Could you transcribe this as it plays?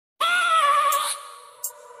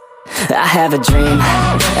I have a dream,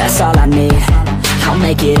 that's all I need. I'll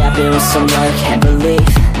make it happen with some work and belief.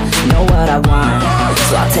 Know what I want,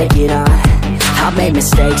 so I'll take it on. I've made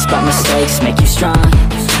mistakes, but mistakes make you strong.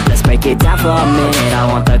 Let's break it down for a minute.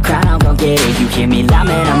 I want the crown, I'm gon' get it. You hear me loud,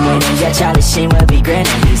 man, I'm winning. Yeah, Charlie Sheen will be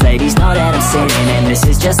grinning. These ladies know that I'm sinning, and this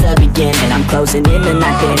is just the beginning. I'm closing in the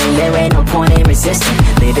ninth inning, there ain't no point in resisting.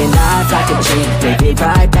 Living life like a dream, live it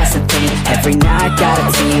right, that's the thing. Every night got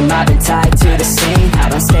a team, I've been tied to the scene.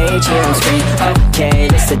 Out on stage, here on screen,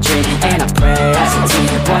 okay, it's a dream. And I pray as a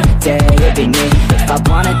team, one day it'll be me. If I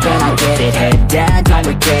want it, then I get it. Head down, don't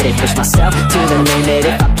regret it. Push myself to the limit.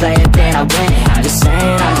 If I play it, then I win it. I'm just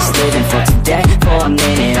saying, I'm just living for today, for a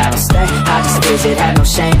minute. I don't stay, I just visit, have no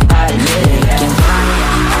shame, I admit it. Looking right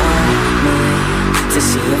at me to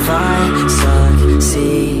see if I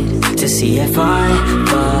succeed, to see if I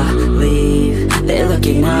believe. They're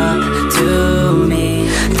looking up to me.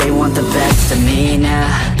 They want the best of me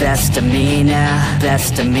now, best of me now,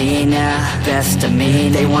 best of me now, best of me.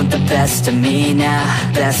 They want the best of me now,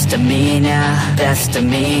 best of me now, best of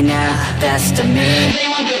me now, best of me. They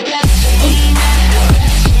want the best of me.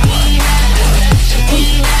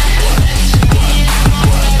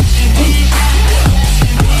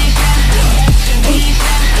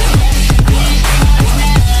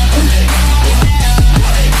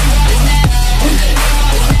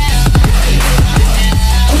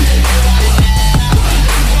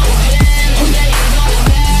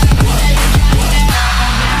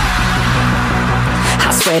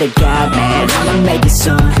 Swear to God, man, I'ma make it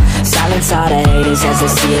soon. Silence all the haters as they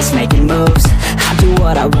see us making moves. I do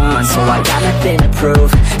what I want, so I got nothing to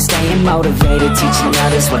prove. Staying motivated, teaching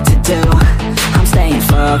others what to do. I'm staying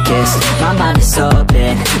focused, my mind is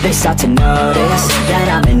open. They start to notice that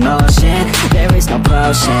I'm in motion. There is no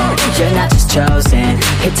potion, you're not just chosen.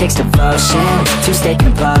 It takes devotion to stay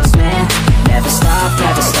composed, man. Never stop,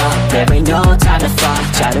 there ain't no time to fall.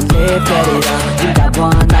 Try to live, get it up, you got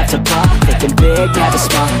one life to ball. Thinking big, never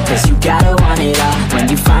small, cause you gotta want it all. When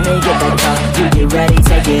you finally get that call, you get ready,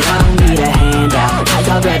 take it on. Need a hand out, I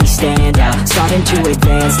already stand out. Starting to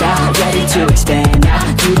advance now, ready to expand now.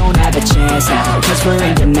 You don't have a chance now, cause we're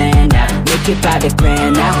in demand now. Make it by the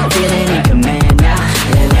grand now, feeling in command now.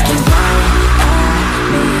 They're looking right at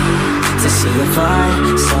me to see if I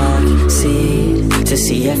succeed, to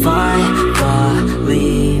see if I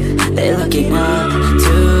believe. They're looking up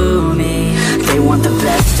to me. They want the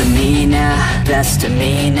best of me now, best of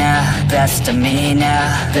me now, best of me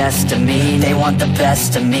now, best of me. They want the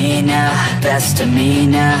best of me now, best of me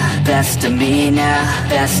now, best of me now,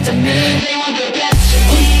 best of me. They want the